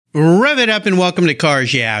Rev it up and welcome to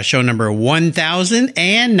Cars Yeah, show number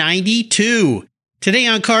 1092. Today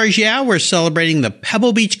on Cars Yeah, we're celebrating the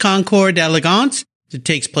Pebble Beach Concours d'Elegance that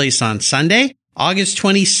takes place on Sunday, August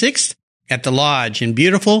 26th at the Lodge in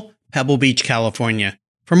beautiful Pebble Beach, California.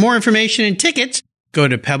 For more information and tickets, go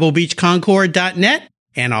to pebblebeachconcours.net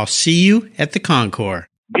and I'll see you at the Concours.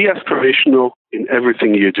 Be aspirational in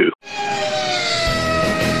everything you do.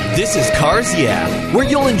 This is Cars Yeah, where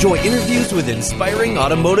you'll enjoy interviews with inspiring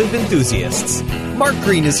automotive enthusiasts. Mark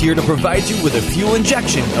Green is here to provide you with a fuel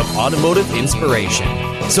injection of automotive inspiration.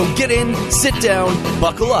 So get in, sit down,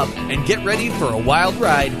 buckle up, and get ready for a wild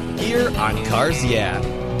ride here on Cars Yeah.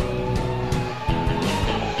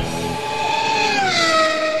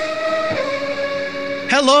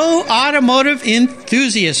 Hello, automotive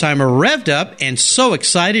enthusiasts. I'm revved up and so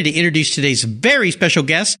excited to introduce today's very special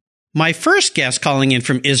guest. My first guest calling in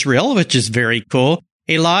from Israel, which is very cool,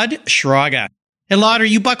 Elad Shraga. Elad, are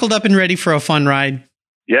you buckled up and ready for a fun ride?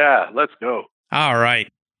 Yeah, let's go. All right.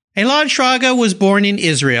 Elad Shraga was born in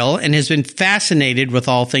Israel and has been fascinated with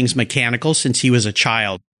all things mechanical since he was a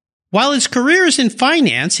child. While his career is in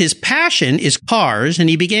finance, his passion is cars, and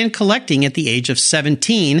he began collecting at the age of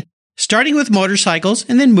 17, starting with motorcycles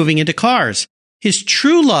and then moving into cars. His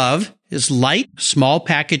true love is light, small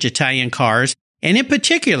package Italian cars, and in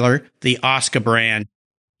particular, the Oscar brand.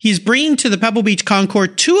 He's bringing to the Pebble Beach Concours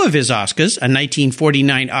two of his Oscars, a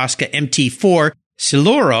 1949 Oscar MT4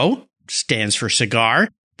 Siluro, stands for cigar,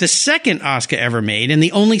 the second Oscar ever made and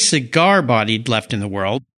the only cigar-bodied left in the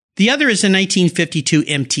world. The other is a 1952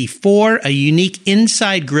 MT4, a unique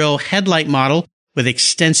inside grille headlight model with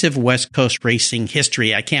extensive West Coast racing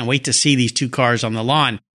history. I can't wait to see these two cars on the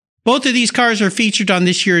lawn. Both of these cars are featured on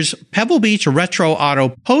this year's Pebble Beach Retro Auto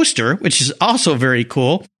poster, which is also very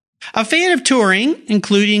cool. A fan of touring,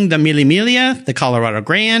 including the Mille Miglia, the Colorado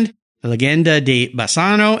Grand, the Legenda de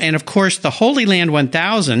Bassano, and of course the Holy Land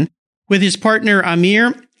 1000. With his partner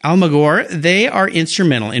Amir Almagor, they are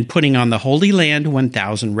instrumental in putting on the Holy Land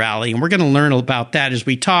 1000 rally, and we're going to learn about that as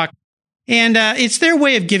we talk. And it's their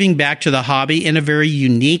way of giving back to the hobby in a very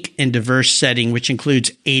unique and diverse setting, which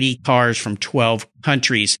includes 80 cars from 12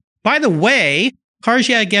 countries. By the way, Cars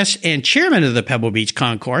Yeah guest and chairman of the Pebble Beach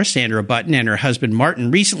Concours, Sandra Button, and her husband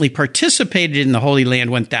Martin recently participated in the Holy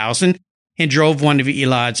Land 1000 and drove one of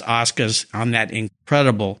Elad's Oscars on that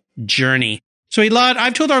incredible journey. So Elad,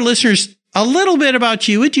 I've told our listeners a little bit about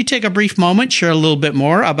you. Would you take a brief moment, share a little bit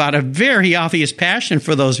more about a very obvious passion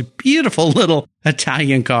for those beautiful little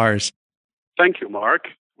Italian cars? Thank you, Mark.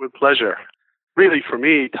 With pleasure. Really, for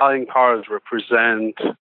me, Italian cars represent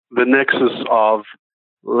the nexus of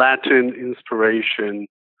Latin inspiration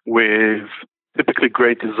with typically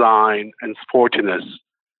great design and sportiness.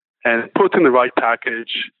 And put in the right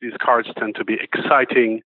package, these cars tend to be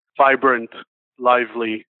exciting, vibrant,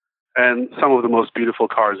 lively, and some of the most beautiful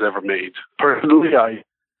cars ever made. Personally, I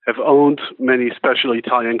have owned many special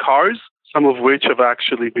Italian cars, some of which I've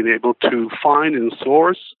actually been able to find and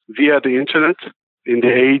source via the internet in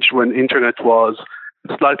the age when internet was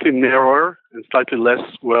slightly narrower and slightly less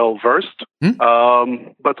well-versed.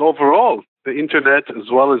 But overall, the internet, as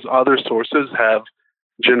well as other sources, have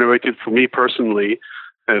generated, for me personally,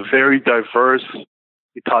 a very diverse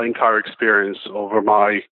Italian car experience over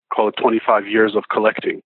my, call it 25 years of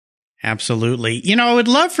collecting. Absolutely. You know, I would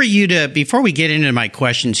love for you to, before we get into my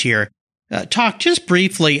questions here, talk just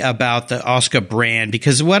briefly about the Oscar brand,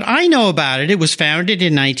 because what I know about it, it was founded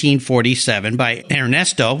in 1947 by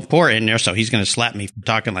Ernesto, poor Ernesto, he's going to slap me for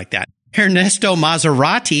talking like that, Ernesto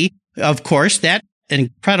Maserati, of course, that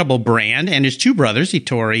incredible brand, and his two brothers,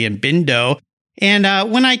 Ettore and Bindo. And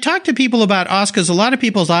when I talk to people about Oscars, a lot of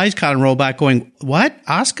people's eyes kind of roll back going, what?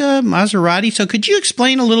 Oscar Maserati? So could you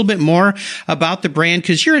explain a little bit more about the brand?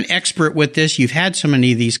 Because you're an expert with this. You've had so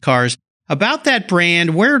many of these cars. About that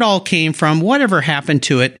brand, where it all came from, whatever happened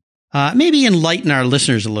to it, maybe enlighten our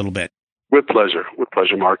listeners a little bit. With pleasure,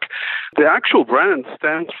 Mark. The actual brand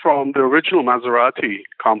stems from the original Maserati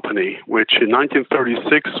company, which in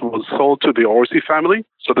 1936 was sold to the Orsi family.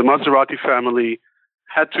 So the Maserati family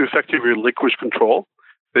had to effectively relinquish control.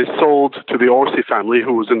 They sold to the Orsi family,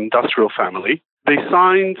 who was an industrial family. They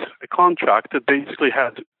signed a contract that basically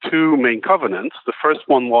had two main covenants. The first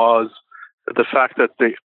one was the fact that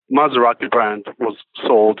the Maserati brand was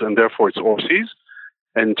sold and therefore it's Orsi's,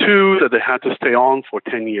 and two, that they had to stay on for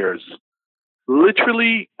 10 years.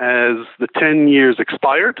 Literally, as the 10 years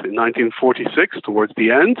expired in 1946, towards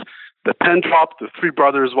the end, the pen dropped, the three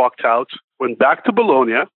brothers walked out, went back to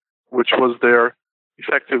Bologna, which was their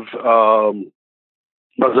effective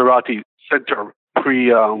Maserati center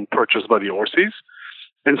pre-purchased by the Orsis,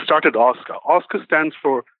 and started OSCA. OSCA stands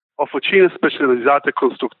for Officina Specializzata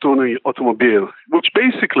Costruzioni Automobil, which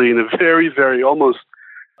basically, in a very, very almost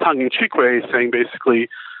tongue-in-cheek way, is saying basically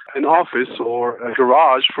an office or a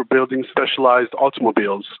garage for building specialized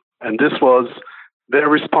automobiles. And this was their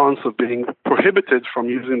response of being prohibited from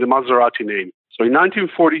using the Maserati name. So in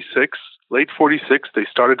 1946, late 46, they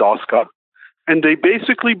started Osca, and they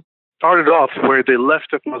basically started off where they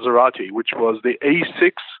left at Maserati, which was the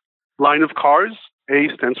A6 line of cars. A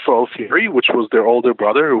stands for Alfieri, which was their older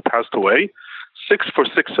brother who passed away. 6 for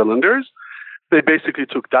 6 cylinders. They basically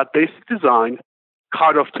took that basic design,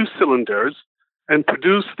 cut off 2 cylinders, and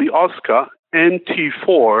produced the Osca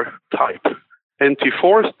NT4 type.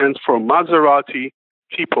 NT4 stands for Maserati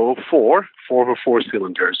Tipo 4 for 4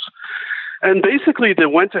 cylinders. And basically, they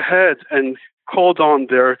went ahead and called on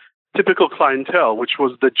their typical clientele, which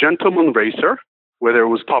was the gentleman racer, whether it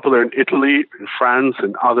was popular in Italy, in France,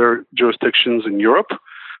 and other jurisdictions in Europe,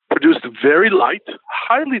 produced very light,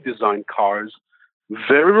 highly designed cars,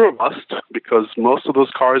 very robust, because most of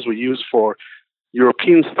those cars were used for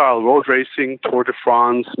European-style road racing, Tour de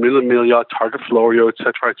France, Mille Miglia, Targa Florio,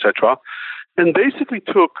 etc., etc., and basically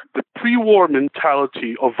took the pre-war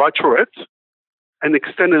mentality of Voiturette and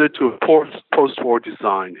extended it to a post-war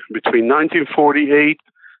design. Between 1948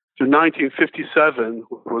 to 1957,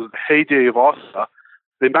 which was the heyday of Osca,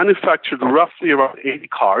 they manufactured roughly around 80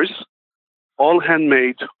 cars, all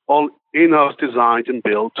handmade, all in-house designed and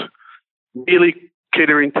built, really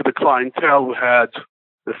catering to the clientele who had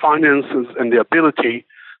the finances and the ability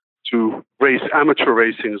to race amateur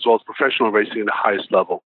racing as well as professional racing at the highest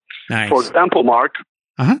level. Nice. For example, Mark,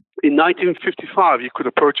 in 1955, you could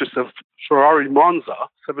have purchased a Ferrari Monza,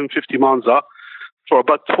 750 Monza, for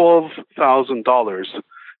about $12,000.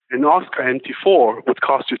 An Oscar NT4 would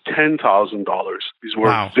cost you $10,000. These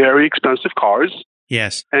were very expensive cars.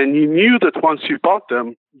 Yes. And you knew that once you bought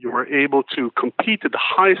them, you were able to compete at the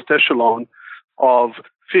highest echelon of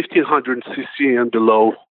 1,500cc and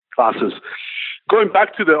below classes. Going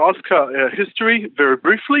back to the Oscar history, very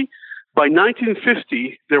briefly, by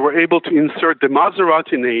 1950, they were able to insert the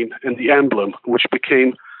Maserati name and the emblem, which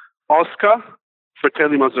became Oscar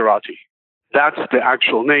Fratelli Maserati. That's the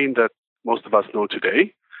actual name that most of us know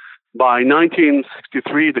today. By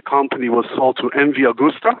 1963, the company was sold to MV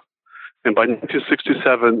Agusta, and by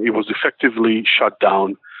 1967, it was effectively shut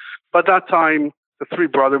down. By that time, the 3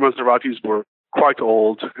 brother Maseratis were quite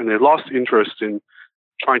old, and they lost interest in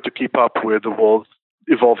trying to keep up with the world's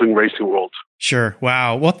evolving racing world. Sure.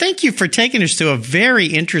 Wow. Well, thank you for taking us to a very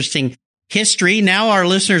interesting history. Now our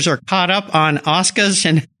listeners are caught up on Oscas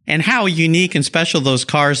and how unique and special those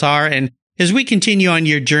cars are. And as we continue on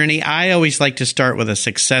your journey, I always like to start with a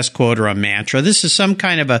success quote or a mantra. This is some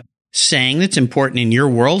kind of a saying that's important in your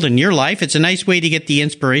world and your life. It's a nice way to get the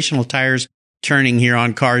inspirational tires turning here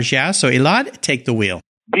on Cars Yeah. So Elad, take the wheel.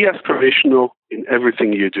 Be aspirational in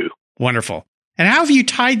everything you do. Wonderful. And how have you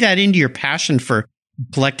tied that into your passion for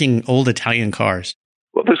collecting old Italian cars?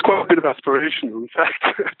 Well, there's quite a bit of aspiration. In fact,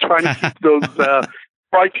 trying to keep those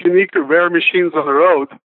quite unique or rare machines on the road,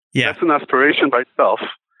 that's an aspiration by itself.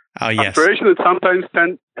 Oh, yes. Aspiration that sometimes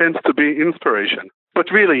tends to be inspiration. But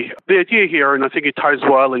really, the idea here, and I think it ties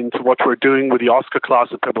well into what we're doing with the Oscar class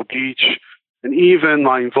at Pebble Beach, and even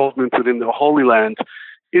my involvement within the Holy Land,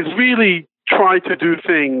 is really try to do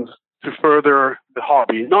things to further the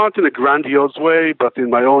hobby, not in a grandiose way, but in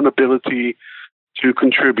my own ability to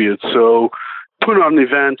contribute. So put on an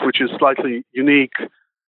event which is slightly unique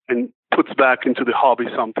and puts back into the hobby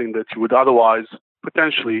something that you would otherwise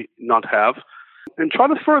potentially not have, and try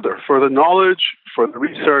to further knowledge, further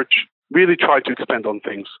research, really try to expand on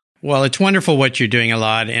things. Well, it's wonderful what you're doing,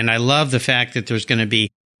 Elad, and I love the fact that there's going to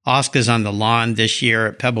be Oscars on the lawn this year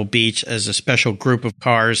at Pebble Beach as a special group of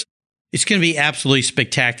cars. It's going to be absolutely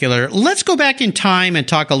spectacular. Let's go back in time and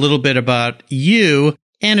talk a little bit about you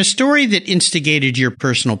and a story that instigated your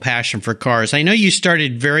personal passion for cars. I know you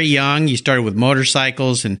started very young. You started with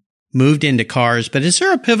motorcycles and moved into cars, but is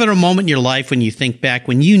there a pivotal moment in your life when you think back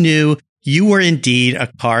when you knew you were indeed a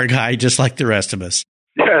car guy just like the rest of us?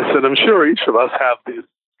 Yes, and I'm sure each of us have this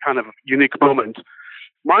kind of unique moment.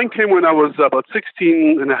 Mine came when I was about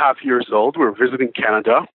 16 and a half years old. We were visiting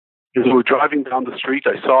Canada. As we were driving down the street,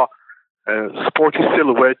 I saw a sporty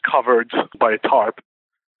silhouette covered by a tarp.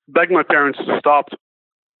 Begged my parents to stop,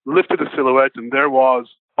 lifted the silhouette, and there was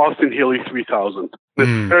Austin Healey 3000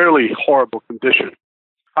 in a fairly horrible condition.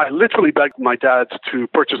 I literally begged my dad to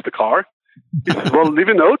purchase the car. He said, well, leave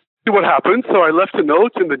a note, see what happens. So I left a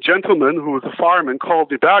note, and the gentleman who was a fireman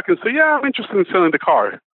called me back and said, yeah, I'm interested in selling the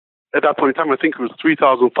car. At that point in time, I think it was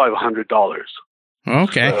 $3,500.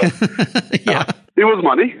 Okay. Yeah. It was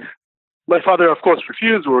money. My father, of course,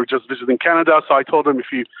 refused. We were just visiting Canada, so I told him if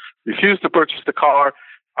you refuse to purchase the car,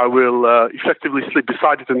 I will effectively sleep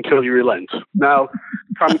beside it until you relent. Now,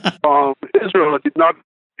 coming from Israel, I did not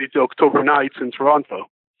eat October nights in Toronto.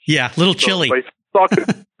 Yeah, a little chilly.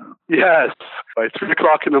 Yes. By 3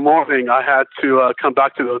 o'clock in the morning, I had to come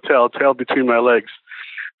back to the hotel, tail between my legs.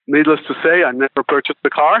 Needless to say, I never purchased the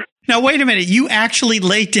car. Now, wait a minute. You actually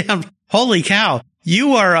laid down. Holy cow.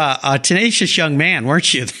 You are a tenacious young man,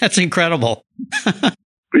 weren't you? That's incredible.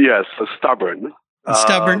 Yes, stubborn.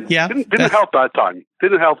 Stubborn, yeah. Didn't help that time.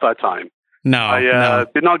 No, I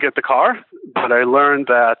did not get the car, but I learned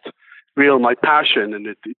that my passion, and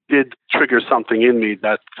it did trigger something in me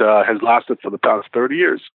that has lasted for the past 30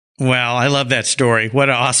 years. Well, I love that story. What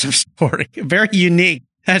an awesome story. Very unique.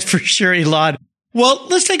 That's for sure, Elad. Well,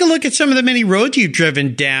 let's take a look at some of the many roads you've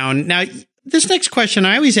driven down. Now, this next question,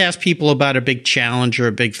 I always ask people about a big challenge or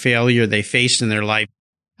a big failure they faced in their life.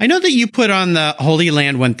 I know that you put on the Holy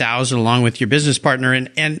Land 1000 along with your business partner,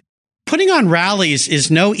 and putting on rallies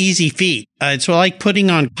is no easy feat. It's like putting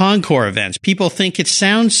on Concours events. People think it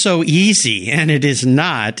sounds so easy, and it is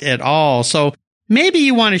not at all. So maybe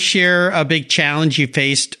you want to share a big challenge you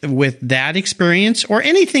faced with that experience or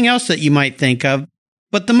anything else that you might think of.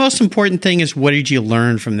 But the most important thing is, what did you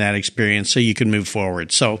learn from that experience so you can move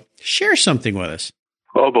forward? So share something with us.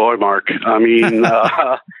 Oh, boy, Mark. I mean,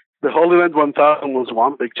 the Holy Land 1000 was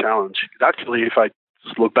one big challenge. Actually, if I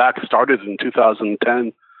just look back, it started in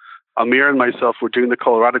 2010. Amir and myself were doing the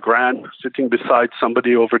Colorado Grand, sitting beside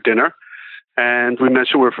somebody over dinner. And we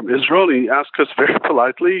mentioned we're from Israel. He asked us very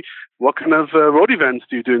politely, what kind of road events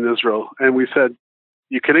do you do in Israel? And we said,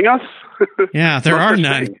 you kidding us? Yeah, there are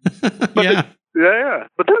none. Yeah. Yeah.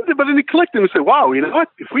 But then it clicked and we said, wow, you know what?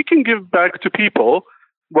 If we can give back to people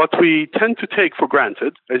what we tend to take for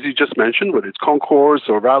granted, as you just mentioned, whether it's concours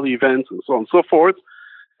or rally events and so on and so forth,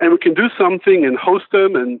 and we can do something and host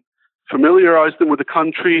them and familiarize them with the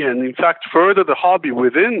country and, in fact, further the hobby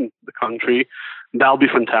within the country, that'll be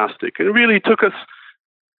fantastic. And it really took us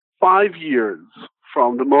 5 years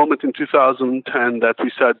from the moment in 2010 that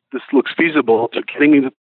we said this looks feasible to getting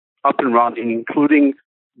it up and running, including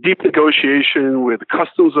deep negotiation with the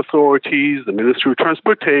customs authorities, the Ministry of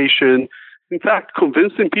Transportation, in fact,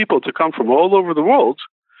 convincing people to come from all over the world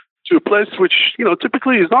to a place which,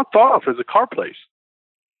 typically is not thought of as a car place.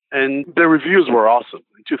 And the reviews were awesome.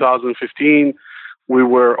 In 2015, we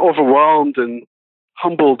were overwhelmed and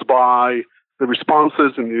humbled by the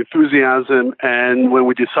responses and the enthusiasm. And when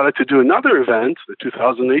we decided to do another event, the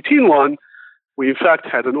 2018 one, we in fact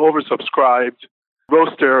had an oversubscribed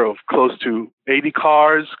roster of close to 80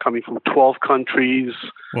 cars coming from 12 countries.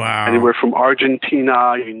 Wow. Anywhere from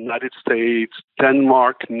Argentina, United States,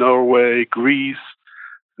 Denmark, Norway, Greece,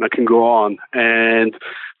 and I can go on. And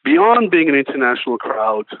beyond being an international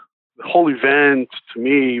crowd, the whole event to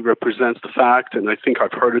me represents the fact, and I think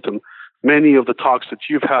I've heard it in many of the talks that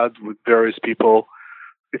you've had with various people,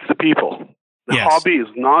 it's the people. The hobby is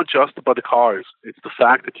not just about the cars. It's the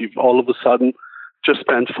fact that you've all of a sudden just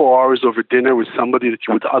spent 4 hours over dinner with somebody that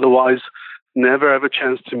you would otherwise never have a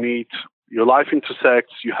chance to meet. Your life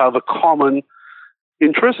intersects. You have a common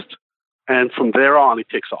interest. And from there on, it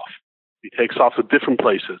takes off. It takes off to different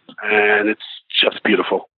places. And it's just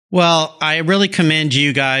beautiful. Well, I really commend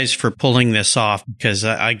you guys for pulling this off because,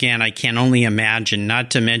 again, I can only imagine,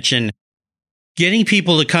 not to mention getting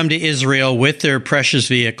people to come to Israel with their precious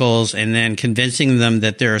vehicles and then convincing them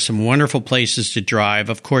that there are some wonderful places to drive,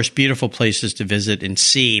 of course, beautiful places to visit and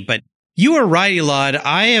see. But you are right, Elad.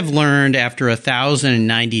 I have learned after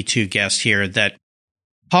 1,092 guests here that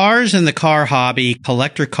cars and the car hobby,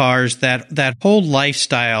 collector cars, that whole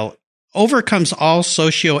lifestyle overcomes all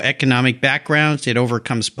socioeconomic backgrounds. It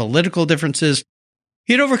overcomes political differences.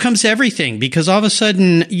 It overcomes everything because all of a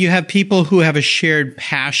sudden you have people who have a shared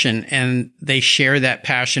passion and they share that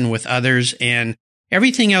passion with others and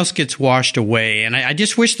everything else gets washed away. And I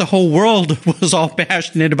just wish the whole world was all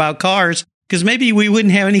passionate about cars because maybe we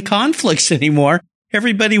wouldn't have any conflicts anymore.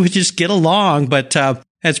 Everybody would just get along, but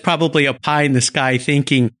that's probably a pie in the sky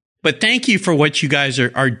thinking. But thank you for what you guys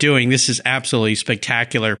are doing. This is absolutely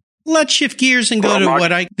spectacular. Let's shift gears and go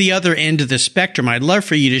to the other end of the spectrum. I'd love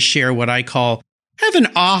for you to share what I call have an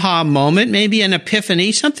aha moment, maybe an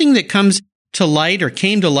epiphany, something that comes to light or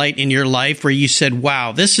came to light in your life where you said,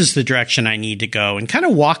 wow, this is the direction I need to go, and kind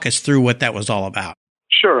of walk us through what that was all about.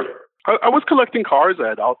 Sure. I was collecting cars. I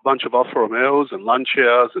had a bunch of Alfa Romeos and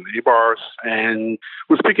Lancias and Abarths, and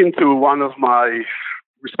was speaking to one of my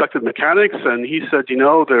respected mechanics, and he said,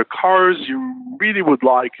 the cars you really would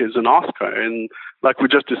like is an Oscar. And like we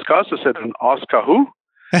just discussed, I said, an Oscar who?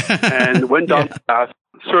 And went down the path,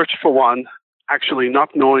 searched for one, actually not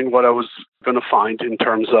knowing what I was going to find in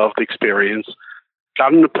terms of the experience.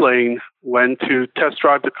 Got on the plane, went to test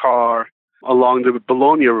drive the car along the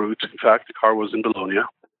Bologna route. In fact, the car was in Bologna.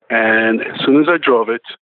 And as soon as I drove it,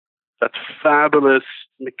 that fabulous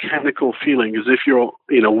mechanical feeling as if you're,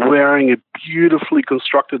 wearing a beautifully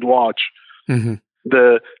constructed watch. Mm-hmm.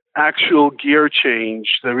 The actual gear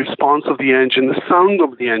change, the response of the engine, the sound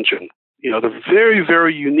of the engine, the very,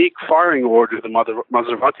 very unique firing order the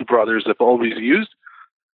Maserati brothers have always used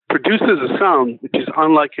produces a sound which is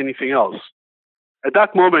unlike anything else. At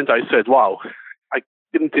that moment, I said, wow, I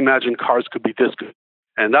didn't imagine cars could be this good.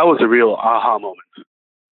 And that was a real aha moment.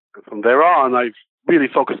 And from there on, I've really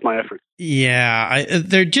focused my efforts. Yeah,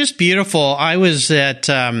 they're just beautiful. I was at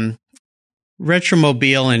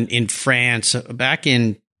Retromobile in France back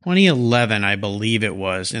in 2011, I believe it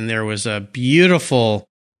was, and there was a beautiful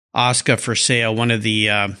Oscar for sale. One of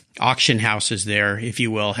the auction houses there, if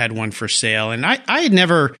you will, had one for sale. And I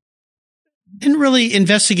had didn't really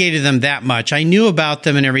investigated them that much. I knew about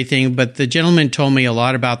them and everything, but the gentleman told me a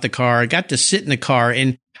lot about the car. I got to sit in the car,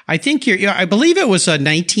 and I think I believe it was a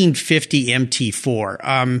 1950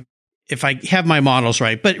 MT4, if I have my models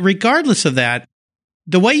right. But regardless of that,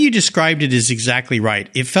 the way you described it is exactly right.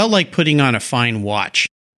 It felt like putting on a fine watch.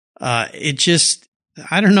 It just,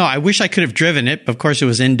 I don't know. I wish I could have driven it. Of course, it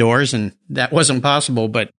was indoors, and that wasn't possible.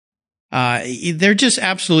 But they're just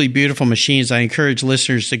absolutely beautiful machines. I encourage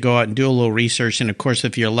listeners to go out and do a little research. And of course,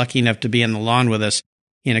 if you're lucky enough to be on the lawn with us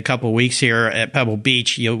in a couple of weeks here at Pebble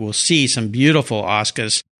Beach, you will see some beautiful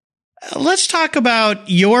Oscars. Let's talk about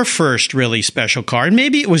your first really special car. And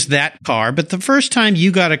maybe it was that car, but the first time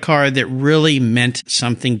you got a car that really meant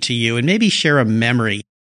something to you, and maybe share a memory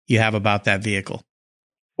you have about that vehicle.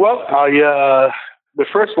 Well, the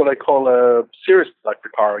first what I call a serious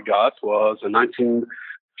electric car I got was a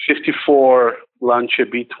 1954 Lancia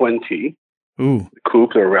B20. Ooh.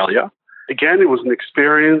 Coupe Aurelia. Again, it was an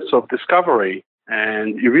experience of discovery,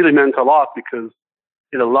 and it really meant a lot because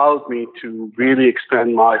it allowed me to really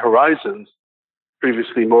expand my horizons,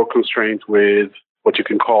 previously more constrained with what you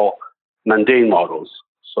can call mundane models.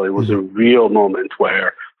 So it was a real moment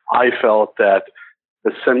where I felt that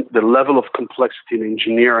the level of complexity in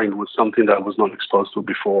engineering was something that I was not exposed to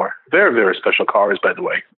before. Very, very special cars, by the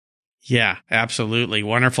way. Yeah, absolutely.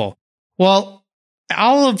 Wonderful. Well,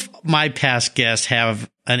 all of my past guests have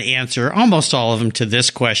an answer, almost all of them, to this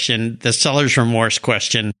question, the seller's remorse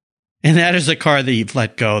question. And that is a car that you've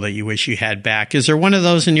let go that you wish you had back. Is there one of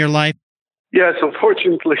those in your life? Yes,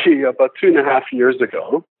 unfortunately, about 2.5 years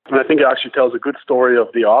ago. And I think it actually tells a good story of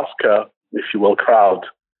the Oscar, if you will, crowd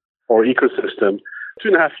or ecosystem.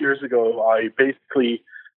 2.5 years ago, I basically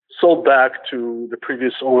sold back to the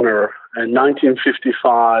previous owner a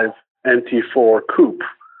 1955 MT4 Coupe,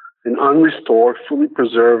 an unrestored, fully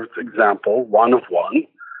preserved example, one of one,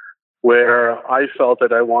 where I felt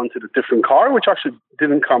that I wanted a different car, which actually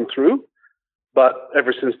didn't come through. But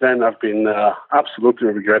ever since then, I've been absolutely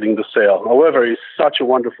regretting the sale. However, he's such a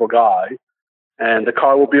wonderful guy, and the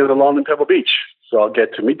car will be on the lawn in Pebble Beach. So I'll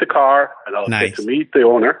get to meet the car, and I'll get to meet the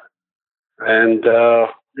owner. And,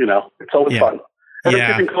 it's always fun. And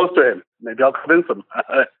I'm getting close to him. Maybe I'll convince him.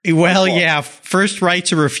 Well, yeah, first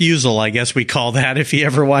rights of refusal, I guess we call that, if he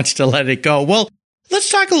ever wants to let it go. Well, let's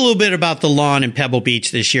talk a little bit about the lawn in Pebble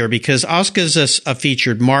Beach this year, because Oscar's a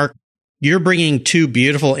featured mark. You're bringing two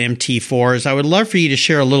beautiful MT4s. I would love for you to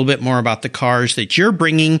share a little bit more about the cars that you're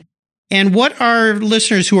bringing and what our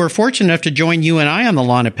listeners who are fortunate enough to join you and I on the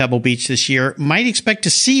lawn at Pebble Beach this year might expect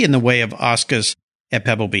to see in the way of Oscars at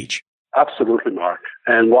Pebble Beach. Absolutely, Mark.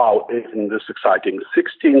 And wow, isn't this exciting?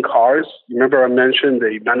 16 cars. Remember I mentioned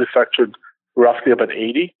they manufactured roughly about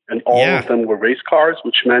 80, and all of them were race cars,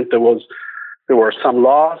 which meant there were some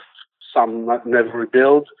lost, some never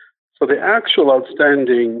rebuilt. So the actual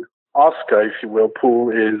outstanding Oscar, if you will, pool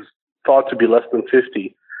is thought to be less than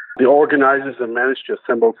 50. The organizers have managed to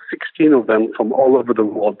assemble 16 of them from all over the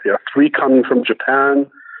world. There are 3 coming from Japan.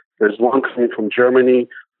 There's 1 coming from Germany,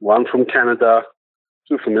 1 from Canada,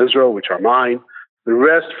 2 from Israel, which are mine. The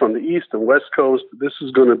rest from the East and West Coast. This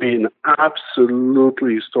is going to be an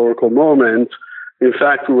absolutely historical moment. In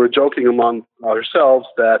fact, we were joking among ourselves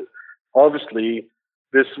that obviously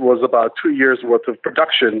this was about 2 years worth of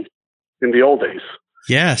production in the old days.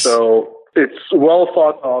 Yes. So it's well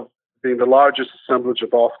thought of being the largest assemblage of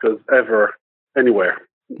Oscars ever anywhere,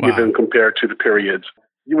 even compared to the period.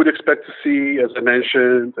 You would expect to see, as I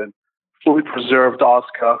mentioned, a fully preserved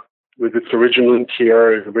Oscar with its original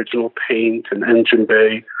interior, original paint and engine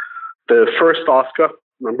bay. The first Oscar,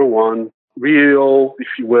 number 1, real, if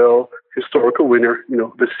you will, historical winner,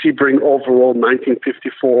 the Sebring overall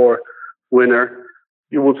 1954 winner.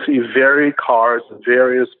 you will see varied cars,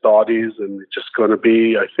 various bodies, and it's just going to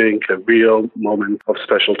be, I think, a real moment of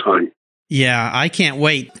special time. Yeah, I can't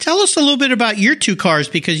wait. Tell us a little bit about your two cars,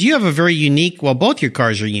 because you have a very unique, well, both your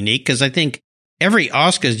cars are unique, because I think every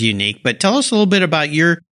Oscar is unique, but tell us a little bit about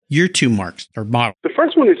your two marks or model. The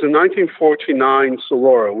first one is a 1949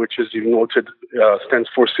 Solara, which, as you noted, stands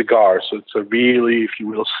for cigar. So it's a really, if you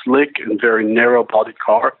will, slick and very narrow-bodied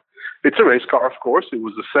car. It's a race car, of course. It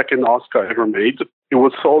was the second Oscar ever made. It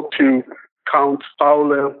was sold to Count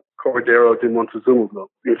Paulo Cordero de Montezumulo.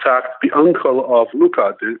 In fact, the uncle of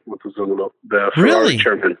Luca de Montezumulo, the Ferrari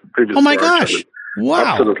chairman. Oh my gosh. Chairman. Wow.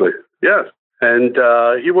 Absolutely. Yes. And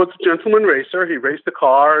he was a gentleman racer. He raced the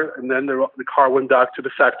car, and then the car went back to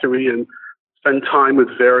the factory and spent time with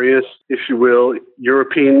various, if you will,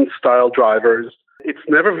 European-style drivers. It's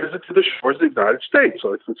never visited the shores of the United States,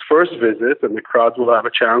 so it's its first visit, and the crowds will have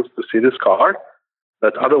a chance to see this car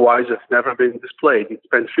that otherwise has never been displayed. It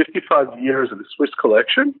spent 55 years in the Swiss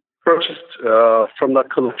collection, purchased from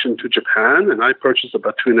that collection to Japan, and I purchased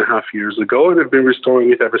about 2.5 years ago, and have been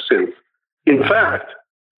restoring it ever since. In fact,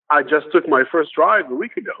 I just took my first drive a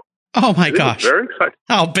week ago. Oh, my gosh. Very exciting.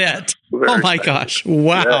 I'll bet. Oh, my gosh.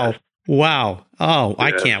 Wow. Yeah. Wow. Oh,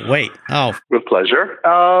 I can't wait. Oh. With pleasure.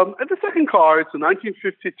 And the second car, it's a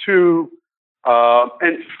 1952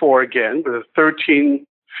 NT4 again, with a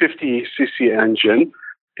 1350cc engine.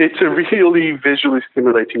 It's a really visually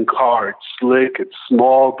stimulating car. It's slick, it's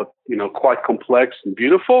small, but, quite complex and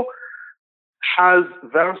beautiful. Has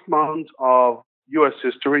vast amounts of U.S.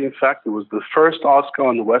 history. In fact, it was the first Oscar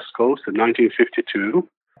on the West Coast in 1952,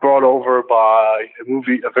 brought over by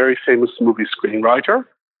a very famous movie screenwriter,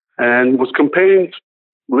 and was campaigned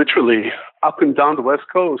literally up and down the West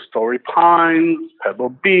Coast, Torrey Pines, Pebble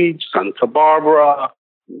Beach, Santa Barbara,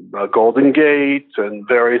 Golden Gate, and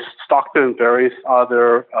various Stockton, various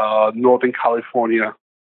other Northern California,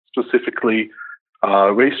 specifically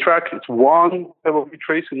racetrack. It's won Pebble Beach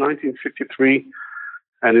race in 1953,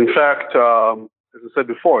 and in fact, as I said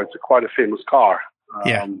before, it's quite a famous car.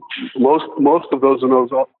 Most of those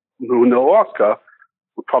who know Oscar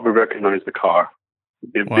would probably recognize the car,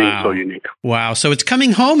 being so unique. Wow. So it's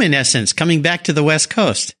coming home, in essence, coming back to the West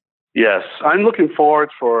Coast. Yes. I'm looking forward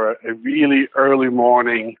for a really early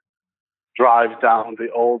morning drive down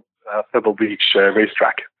the old Pebble Beach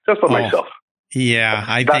racetrack, just for myself. Yeah,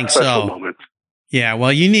 I think so. Moment. Yeah,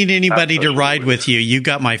 well, you need anybody to ride with you. You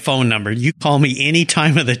got my phone number. You call me any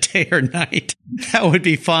time of the day or night. That would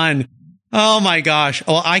be fun. Oh, my gosh.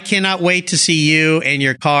 Well, I cannot wait to see you and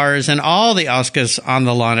your cars and all the Oscars on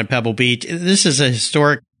the lawn at Pebble Beach. This is a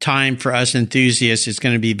historic time for us enthusiasts. It's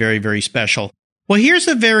going to be very, very special. Well, here's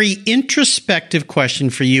a very introspective question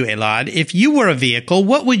for you, Elad. If you were a vehicle,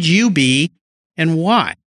 what would you be and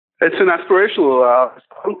why? It's an aspirational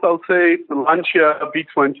response. I'll say the Lancia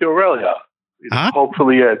B20 Aurelia.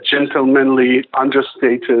 Hopefully a gentlemanly,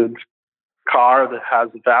 understated car that has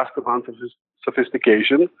vast amounts of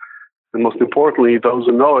sophistication. And most importantly, those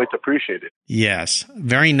who know it appreciate it. Yes,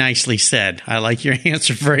 very nicely said. I like your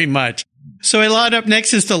answer very much. So, Elad, up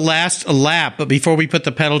next is the last lap. But before we put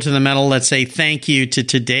the pedal to the metal, let's say thank you to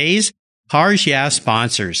today's Cars Yeah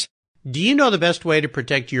sponsors. Do you know the best way to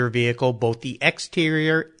protect your vehicle, both the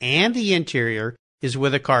exterior and the interior, is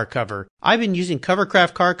with a car cover? I've been using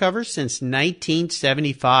Covercraft car covers since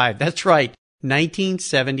 1975. That's right,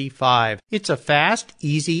 1975. It's a fast,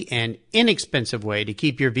 easy, and inexpensive way to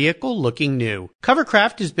keep your vehicle looking new.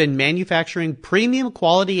 Covercraft has been manufacturing premium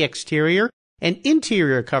quality exterior and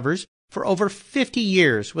interior covers for over 50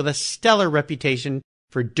 years with a stellar reputation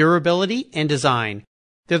for durability and design.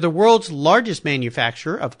 They're the world's largest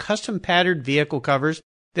manufacturer of custom patterned vehicle covers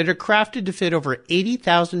that are crafted to fit over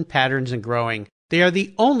 80,000 patterns and growing. They are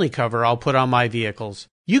the only cover I'll put on my vehicles.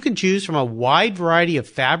 You can choose from a wide variety of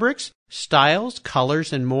fabrics, styles,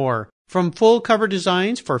 colors, and more. From full cover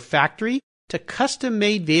designs for factory to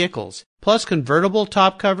custom-made vehicles, plus convertible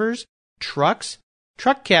top covers, trucks,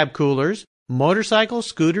 truck cab coolers, motorcycles,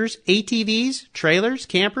 scooters, ATVs, trailers,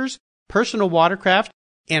 campers, personal watercraft,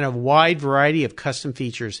 and a wide variety of custom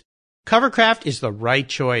features. Covercraft is the right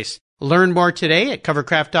choice. Learn more today at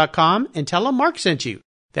covercraft.com and tell them Mark sent you.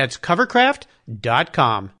 That's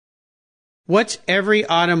covercraft.com. What's every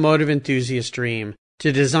automotive enthusiast's dream?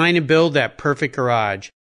 To design and build that perfect garage.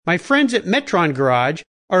 My friends at Metron Garage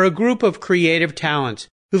are a group of creative talents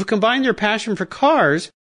who've combined their passion for cars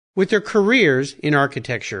with their careers in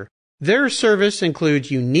architecture. Their service includes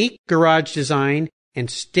unique garage design and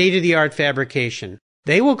state-of-the-art fabrication.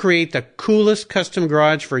 They will create the coolest custom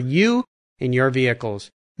garage for you and your vehicles.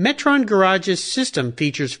 Metron Garage's system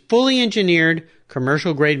features fully engineered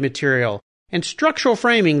commercial-grade material and structural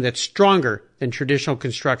framing that's stronger than traditional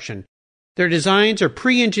construction. Their designs are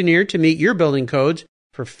pre-engineered to meet your building codes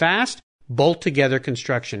for fast, bolt-together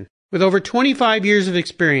construction. With over 25 years of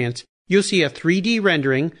experience, you'll see a 3D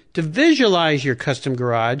rendering to visualize your custom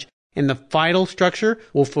garage, and the final structure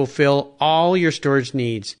will fulfill all your storage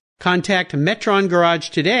needs. Contact Metron Garage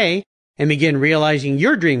today and begin realizing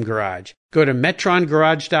your dream garage. Go to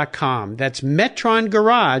metrongarage.com. That's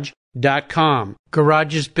metrongarage.com.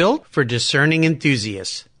 Garage is built for discerning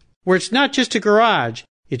enthusiasts, where it's not just a garage,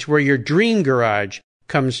 it's where your dream garage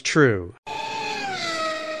comes true.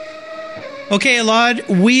 Okay,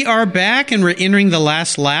 Elad, we are back and we're entering the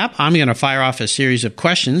last lap. I'm going to fire off a series of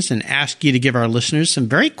questions and ask you to give our listeners some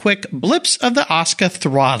very quick blips of the Oscar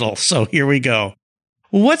throttle. So here we go.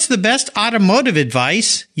 What's the best automotive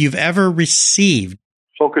advice you've ever received?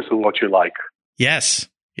 Focus on what you like. Yes.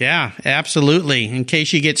 Yeah, absolutely. In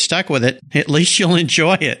case you get stuck with it, at least you'll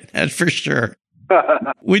enjoy it. That's for sure.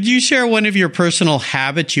 Would you share one of your personal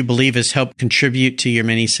habits you believe has helped contribute to your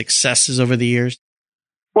many successes over the years?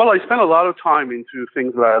 Well, I spend a lot of time into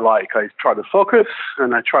things that I like. I try to focus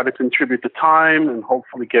and I try to contribute the time and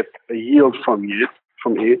hopefully get a yield from it.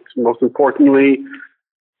 Most importantly,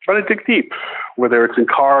 try to dig deep, whether it's in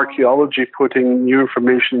car archaeology, putting new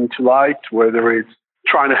information into light, whether it's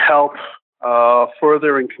trying to help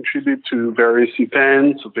further and contribute to various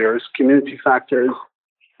events, various community factors,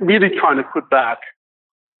 really trying to put back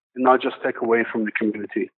and not just take away from the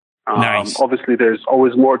community. Nice. Obviously, there's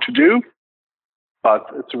always more to do, but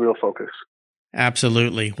it's a real focus.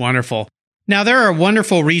 Absolutely. Wonderful. Now, there are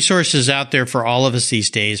wonderful resources out there for all of us these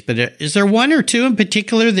days, but is there one or two in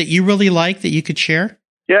particular that you really like that you could share?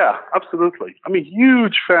 Yeah, absolutely. I'm a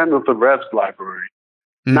huge fan of the Revs library.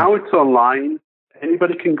 Now it's online.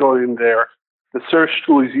 Anybody can go in there. The search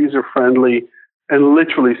tool is user-friendly and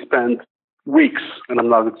literally spend weeks, and I'm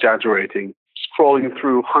not exaggerating, scrolling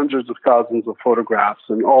through hundreds of thousands of photographs,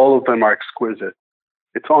 and all of them are exquisite.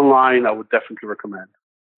 It's online. I would definitely recommend.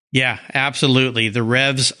 Yeah, absolutely. The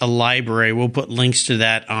Revs library. We'll put links to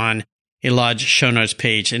that on Elad's show notes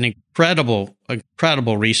page. An incredible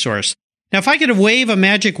resource. Now, if I could wave a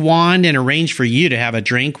magic wand and arrange for you to have a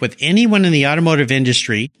drink with anyone in the automotive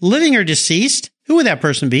industry, living or deceased, who would that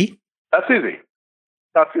person be? That's easy.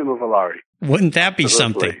 Tassilo Villari. Wouldn't that be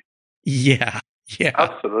something? Yeah.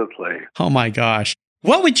 Absolutely. Oh, my gosh.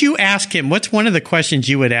 What would you ask him? What's one of the questions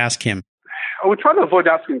you would ask him? I would try to avoid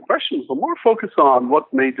asking questions, but more focus on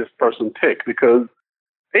what made this person tick, because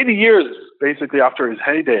 80 years basically after his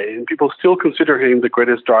heyday, and people still consider him the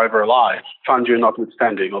greatest driver alive, Fangio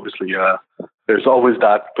notwithstanding. Obviously, there's always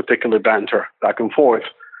that particular banter back and forth.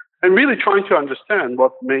 And really trying to understand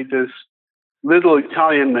what made this little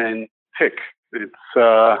Italian man tick. It's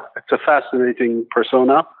a fascinating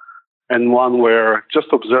persona, and one where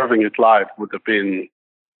just observing it live would have been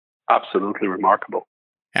absolutely remarkable.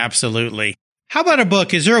 Absolutely. How about a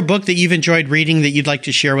book? Is there a book that you've enjoyed reading that you'd like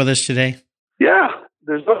to share with us today? Yeah,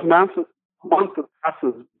 there's a month that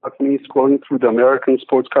passes of me scrolling through the American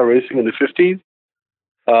sports car racing in the 50s.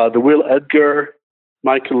 The Will Edgar,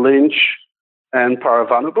 Michael Lynch, and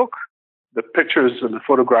Paravano book. The pictures and the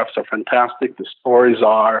photographs are fantastic. The stories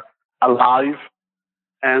are alive.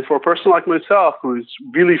 And for a person like myself who is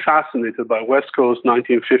really fascinated by West Coast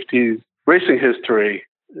 1950s racing history,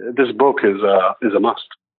 this book is a must.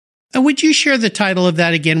 And would you share the title of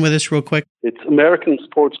that again with us real quick? It's American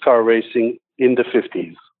Sports Car Racing in the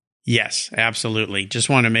 50s. Yes, absolutely. Just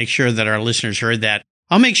want to make sure that our listeners heard that.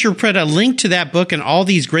 I'll make sure to put a link to that book and all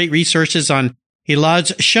these great resources on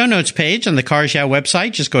Elad's show notes page on the Cars Yeah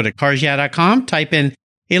website. Just go to carsyeah.com, type in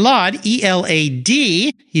Elad,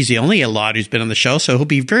 E-L-A-D. He's the only Elad who's been on the show, so he'll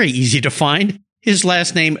be very easy to find. His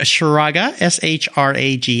last name, Shraga,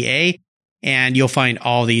 S-H-R-A-G-A. And you'll find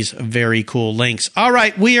all these very cool links. All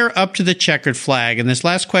right, we are up to the checkered flag. And this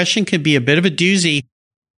last question could be a bit of a doozy.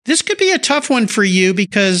 This could be a tough one for you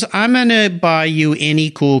because I'm going to buy you any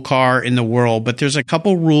cool car in the world, but there's a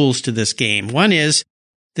couple rules to this game. One is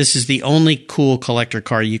this is the only cool collector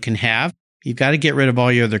car you can have. You've got to get rid of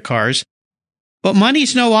all your other cars. But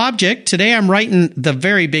money's no object. Today I'm writing the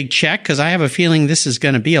very big check because I have a feeling this is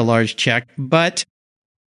going to be a large check.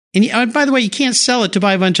 And by the way, you can't sell it to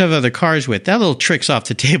buy a bunch of other cars with. That little trick's off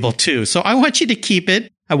the table, too. So I want you to keep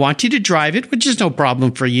it. I want you to drive it, which is no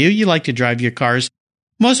problem for you. You like to drive your cars.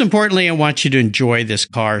 Most importantly, I want you to enjoy this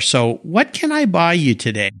car. So what can I buy you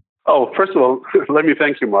today? Oh, first of all, let me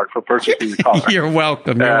thank you, Mark, for purchasing the car. You're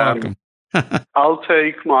welcome. You're welcome. I'll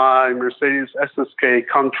take my Mercedes SSK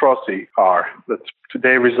Controssi car that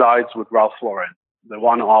today resides with Ralph Lauren, the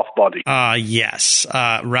one-off body. Yes,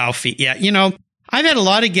 Ralphie. Yeah, I've had a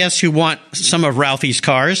lot of guests who want some of Ralphie's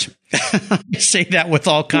cars. I say that with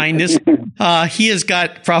all kindness. He has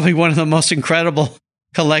got probably one of the most incredible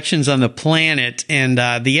collections on the planet, and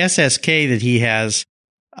the SSK that he has,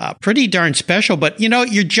 pretty darn special. But,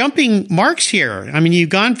 you're jumping marks here. I mean, you've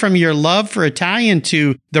gone from your love for Italian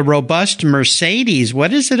to the robust Mercedes.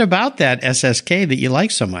 What is it about that SSK that you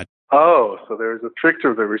like so much? Oh, so there's a trick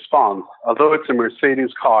to the response. Although it's a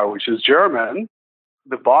Mercedes car, which is German,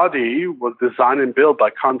 the body was designed and built by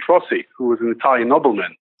Count Rossi, who was an Italian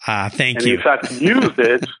nobleman. Thank you. And in fact, used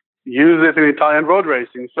it in Italian road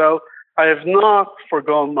racing. So I have not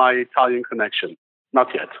forgone my Italian connection. Not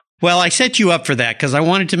yet. Well, I set you up for that because I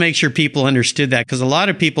wanted to make sure people understood that, because a lot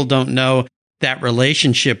of people don't know that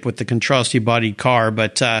relationship with the Contrasti-bodied car.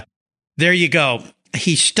 But there you go.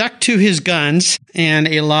 He stuck to his guns, and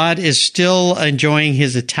Elad is still enjoying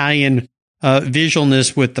his Italian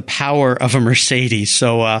visualness with the power of a Mercedes.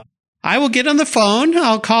 So I will get on the phone.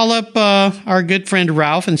 I'll call up our good friend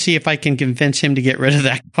Ralph and see if I can convince him to get rid of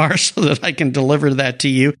that car so that I can deliver that to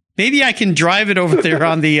you. Maybe I can drive it over there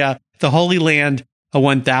on the Holy Land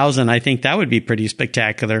 1000. I think that would be pretty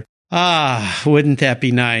spectacular. Wouldn't that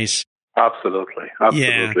be nice? Absolutely.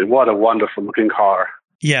 Yeah. What a wonderful looking car.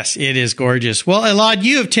 Yes, it is gorgeous. Well, Elad,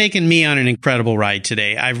 you have taken me on an incredible ride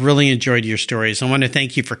today. I've really enjoyed your stories. I want to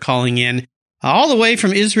thank you for calling in all the way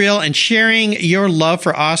from Israel and sharing your love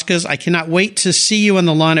for Oscars. I cannot wait to see you on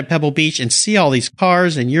the lawn at Pebble Beach and see all these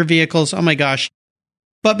cars and your vehicles. Oh my gosh.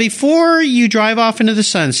 But before you drive off into the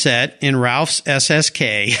sunset in Ralph's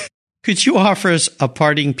SSK, could you offer us a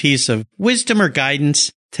parting piece of wisdom or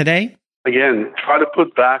guidance today? Again, try to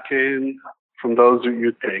put back in from those who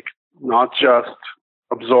you take, not just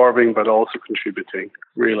absorbing, but also contributing.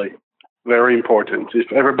 Really, very important.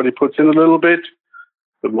 If everybody puts in a little bit,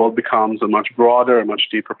 the world becomes a much broader, a much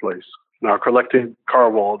deeper place. Now, collective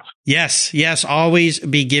car world. Yes. Always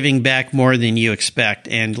be giving back more than you expect,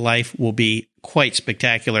 and life will be quite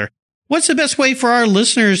spectacular. What's the best way for our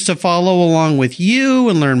listeners to follow along with you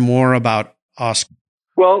and learn more about Oscar?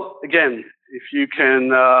 Well, again, if you can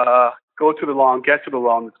go to the lawn, get to the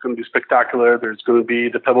lawn, it's going to be spectacular. There's going to be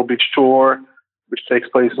the Pebble Beach Tour, which takes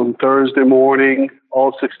place on Thursday morning.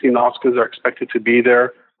 All 16 Oscars are expected to be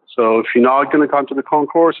there. So if you're not going to come to the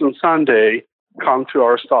concourse on Sunday, come to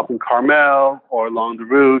our stop in Carmel or along the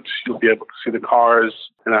route. You'll be able to see the cars,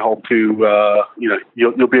 and I hope to,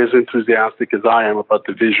 you'll be as enthusiastic as I am about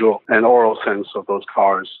the visual and oral sense of those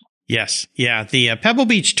cars. Yes. Yeah. The Pebble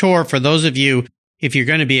Beach Tour, for those of you, if you're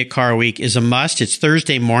going to be at Car Week, is a must. It's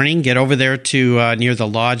Thursday morning. Get over there to near the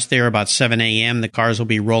lodge there about 7 a.m. The cars will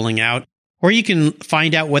be rolling out. Or you can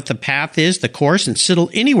find out what the path is, the course, and sit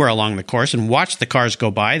anywhere along the course and watch the cars go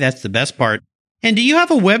by. That's the best part. And do you have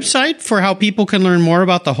a website for how people can learn more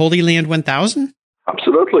about the Holy Land 1000?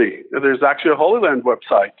 Absolutely. There's actually a Holy Land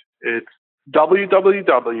website. It's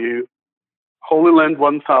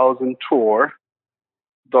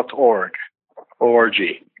www.holyland1000tour.org.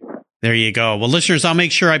 There you go. Well, listeners, I'll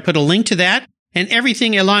make sure I put a link to that and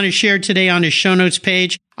everything Elad has shared today on his show notes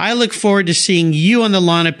page. I look forward to seeing you on the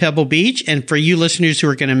lawn at Pebble Beach. And for you listeners who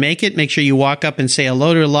are going to make it, make sure you walk up and say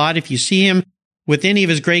hello to Elad if you see him with any of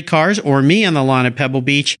his great cars, or me on the lawn at Pebble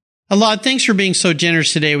Beach. Elad, thanks for being so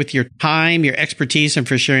generous today with your time, your expertise, and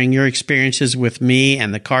for sharing your experiences with me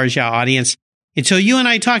and the Cars Yeah audience. Until you and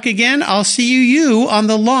I talk again, I'll see you on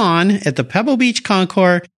the lawn at the Pebble Beach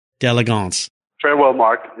Concours d'Elegance. Farewell,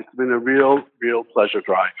 Mark. It's been a real pleasure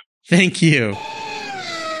drive. Thank you.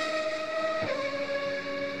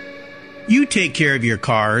 You take care of your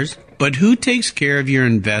cars, but who takes care of your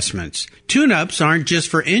investments? Tune-ups aren't just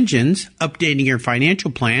for engines. Updating your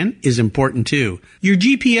financial plan is important too. Your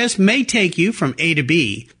GPS may take you from A to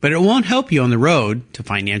B, but it won't help you on the road to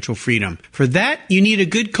financial freedom. For that, you need a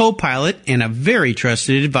good co-pilot and a very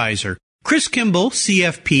trusted advisor. Chris Kimball,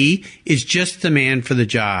 CFP, is just the man for the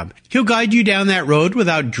job. He'll guide you down that road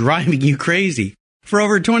without driving you crazy. For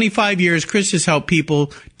over 25 years, Chris has helped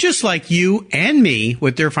people just like you and me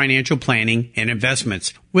with their financial planning and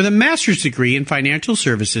investments. With a master's degree in financial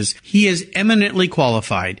services, he is eminently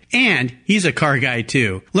qualified, and he's a car guy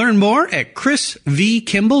too. Learn more at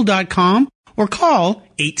chrisvkimball.com or call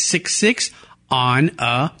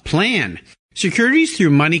 866-ON-A-PLAN. Securities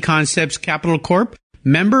through Money Concepts Capital Corp.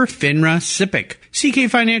 Member FINRA SIPC. CK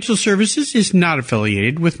Financial Services is not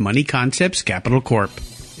affiliated with Money Concepts Capital Corp.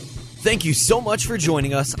 Thank you so much for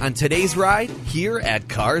joining us on today's ride here at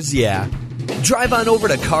Cars Yeah. Drive on over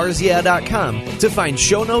to carsyeah.com to find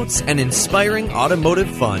show notes and inspiring automotive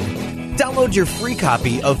fun. Download your free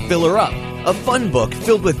copy of Filler Up, a fun book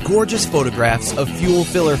filled with gorgeous photographs of fuel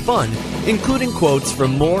filler fun, including quotes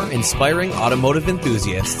from more inspiring automotive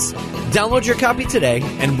enthusiasts. Download your copy today,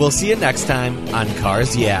 and we'll see you next time on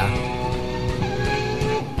Cars Yeah!